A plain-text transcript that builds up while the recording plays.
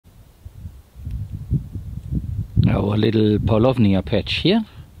Our little Paulownia patch here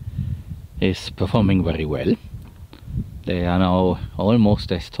is performing very well. They are now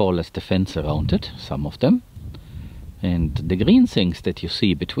almost as tall as the fence around it, some of them. And the green things that you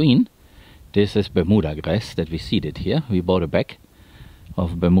see between, this is Bermuda grass that we seeded here. We bought a bag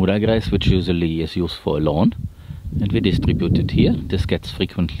of Bermuda grass, which usually is used for a lawn, and we distribute it here. This gets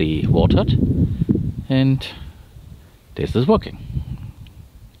frequently watered, and this is working.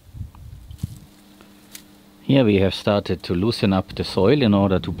 Here we have started to loosen up the soil in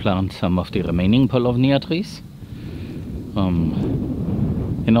order to plant some of the remaining Paulownia trees.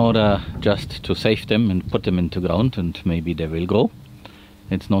 In order just to save them and put them into ground, and maybe they will grow.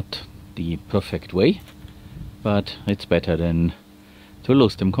 It's not the perfect way, but it's better than to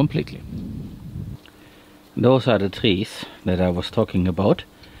lose them completely. Those are the trees that I was talking about.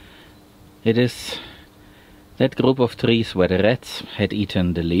 It is that group of trees where the rats had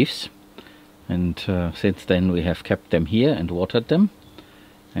eaten the leaves, and since then we have kept them here and watered them.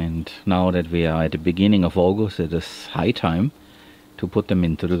 And now that we are at the beginning of August, it is high time to put them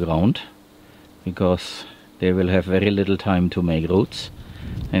into the ground, because they will have very little time to make roots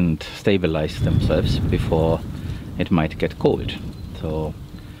and stabilize themselves before it might get cold. So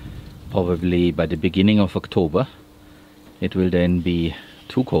probably by the beginning of October it will then be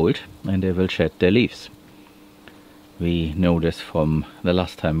too cold and they will shed their leaves. We know this from the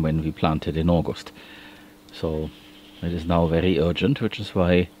last time when we planted in August. So it is now very urgent, which is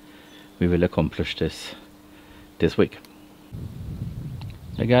why we will accomplish this week.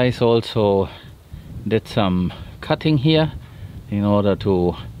 The guys also did some cutting here in order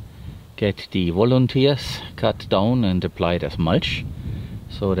to get the volunteers cut down and applied as mulch,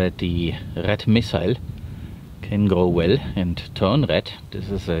 so that the red missile can grow well and turn red. This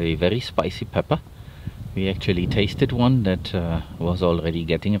is a very spicy pepper. We actually tasted one that was already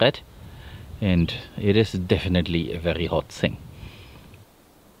getting red, and it is definitely a very hot thing.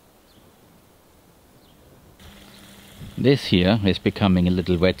 This here is becoming a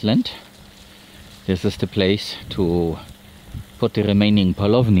little wetland. This is the place to put the remaining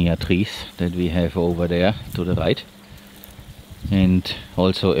Paulownia trees that we have over there to the right, and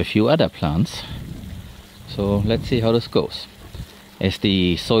also a few other plants. So let's see how this goes. As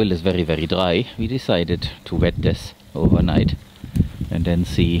the soil is very dry, we decided to wet this overnight and then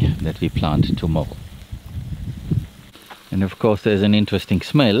see that we plant tomorrow. And of course there's an interesting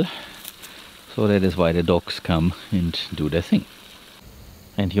smell, so that is why the dogs come and do their thing.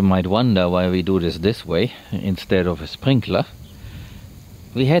 And you might wonder why we do this way instead of a sprinkler.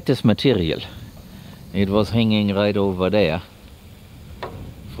 We had this material. It was hanging right over there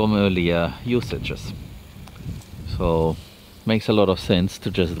from earlier usages. So makes a lot of sense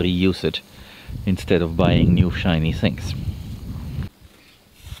to just reuse it instead of buying new shiny things.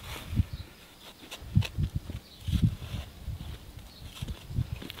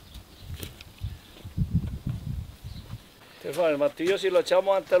 ¿Qué fue? El martillo si lo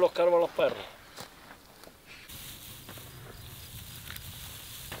echamos antes de los cargos a los perros.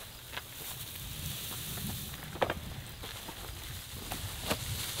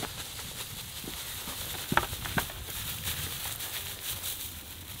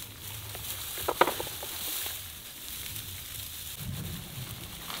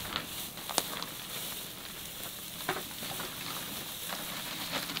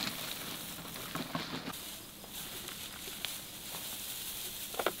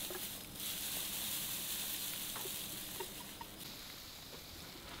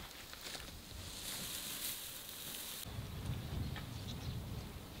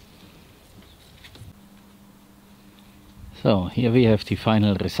 So here we have the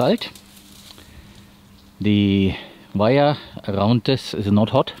final result. The wire around this is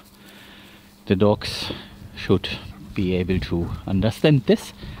not hot. The dogs should be able to understand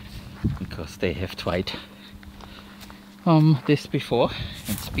this, because they have tried this before.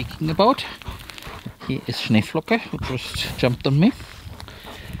 And speaking about, here is Schneeflocke, who just jumped on me.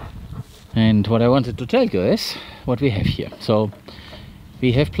 And what I wanted to tell you is what we have here. So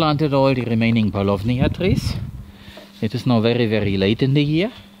we have planted all the remaining Paulownia trees. It is now very late in the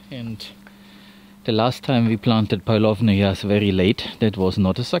year, and the last time we planted Paulownias very late, that was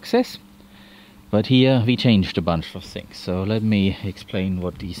not a success. But here we changed a bunch of things, so let me explain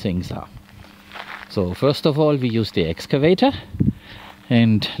what these things are. So first of all, we used the excavator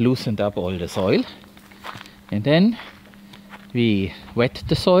and loosened up all the soil, and then we wet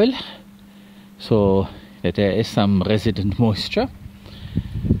the soil so that there is some resident moisture.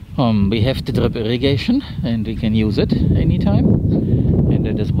 We have the drip irrigation and we can use it anytime, and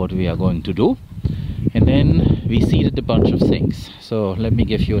that is what we are going to do. And then we seeded a bunch of things, so let me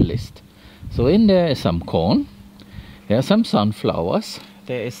give you a list. So in there is some corn, There are some sunflowers.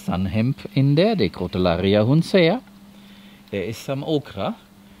 There is sun hemp in there, the Crotalaria huncea. There is some okra.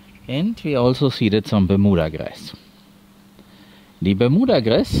 And we also seeded some Bermuda grass. The Bermuda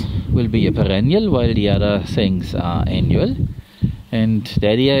grass will be a perennial, while the other things are annual. And the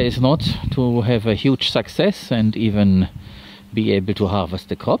idea is not to have a huge success and even be able to harvest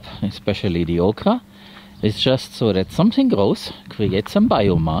the crop, especially the okra. It's just so that something grows, creates some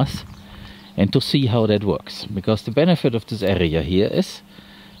biomass, and to see how that works. Because the benefit of this area here is,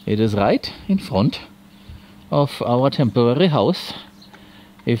 it is right in front of our temporary house.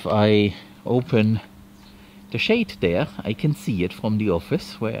 If I open the shade there, I can see it from the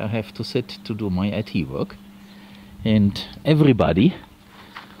office where I have to sit to do my IT work. And everybody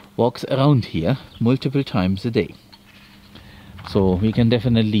walks around here multiple times a day. So we can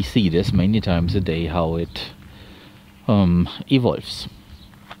definitely see this many times a day, how it evolves,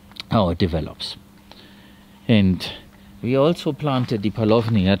 how it develops. And we also planted the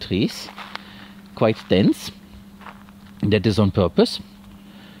Paulownia trees, quite dense. That is on purpose,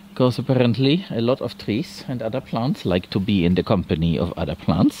 because apparently a lot of trees and other plants like to be in the company of other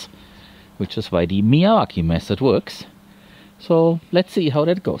plants, which is why the Miyawaki method works. So let's see how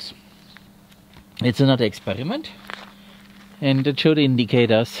that goes. It's another experiment, and it should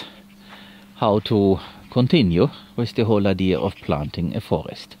indicate us how to continue with the whole idea of planting a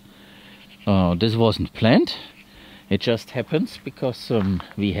forest. This wasn't planned, it just happens because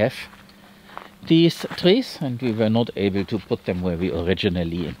we have these trees and we were not able to put them where we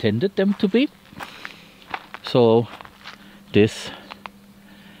originally intended them to be. So this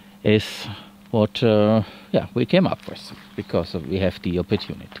is what we came up with, because we have the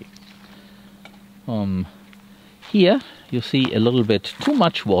opportunity. Here you see a little bit too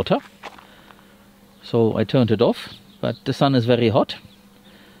much water, so I turned it off, but the sun is very hot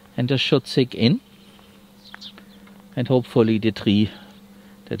and this should sink in, and hopefully the tree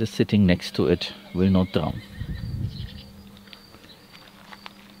that is sitting next to it will not drown.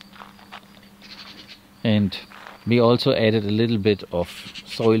 And we also added a little bit of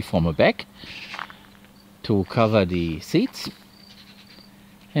soil from a bag to cover the seeds.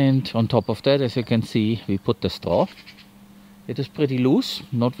 And on top of that, as you can see, we put the straw. It is pretty loose,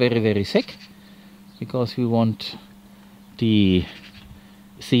 not very thick, because we want the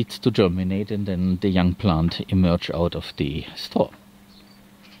seeds to germinate and then the young plant emerge out of the straw.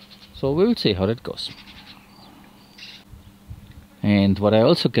 So we will see how that goes. And what I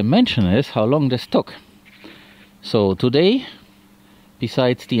also can mention is how long this took. So today,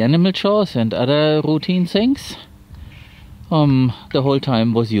 besides the animal chores and other routine things, the whole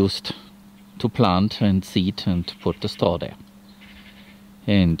time was used to plant and seed and put the straw there.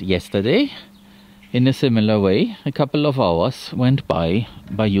 And yesterday, in a similar way, a couple of hours went by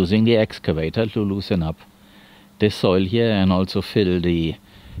using the excavator to loosen up this soil here and also fill the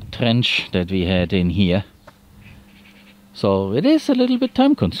trench that we had in here. So it is a little bit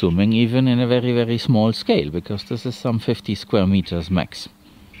time consuming, even in a very small scale, because this is some 50 square meters max.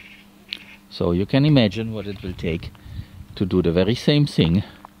 So you can imagine what it will take to do the very same thing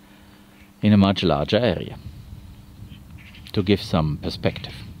in a much larger area, to give some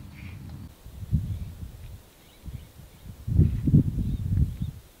perspective.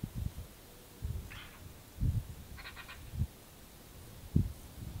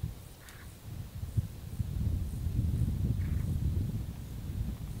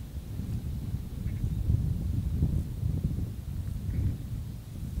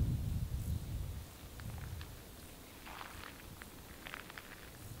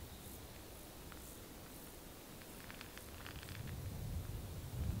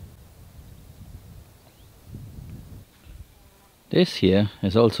 This here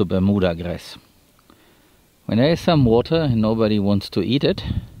is also Bermuda grass. When there is some water and nobody wants to eat it,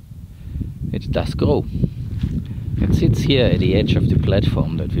 it does grow. It sits here at the edge of the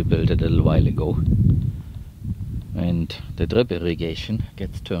platform that we built a little while ago. And the drip irrigation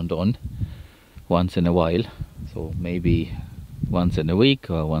gets turned on once in a while, so maybe once in a week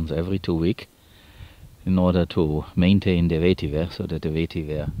or once every 2 weeks, in order to maintain the vetiver, so that the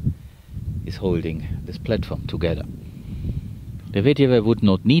vetiver is holding this platform together. The vetiver would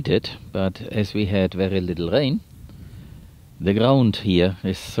not need it, but as we had very little rain, the ground here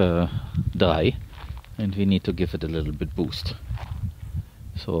is dry and we need to give it a little bit boost.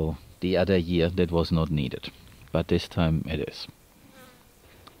 So the other year that was not needed, but this time it is.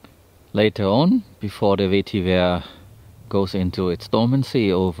 Later on, before the vetiver goes into its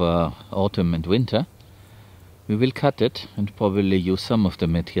dormancy over autumn and winter, we will cut it and probably use some of the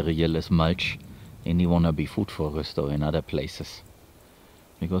material as mulch in the wannabe food forest or in other places.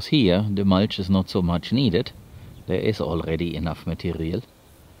 Because here the mulch is not so much needed. there is already enough material,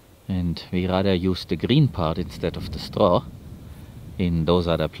 and we rather use the green part instead of the straw in those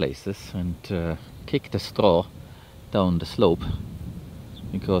other places, and kick the straw down the slope,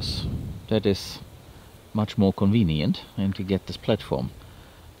 because that is much more convenient, and to get this platform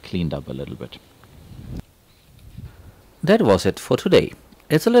cleaned up a little bit. That was it for today.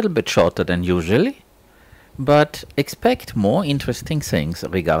 It's a little bit shorter than usually, but expect more interesting things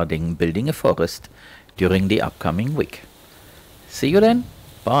regarding building a forest during the upcoming week. See you then.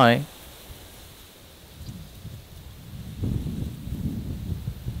 Bye.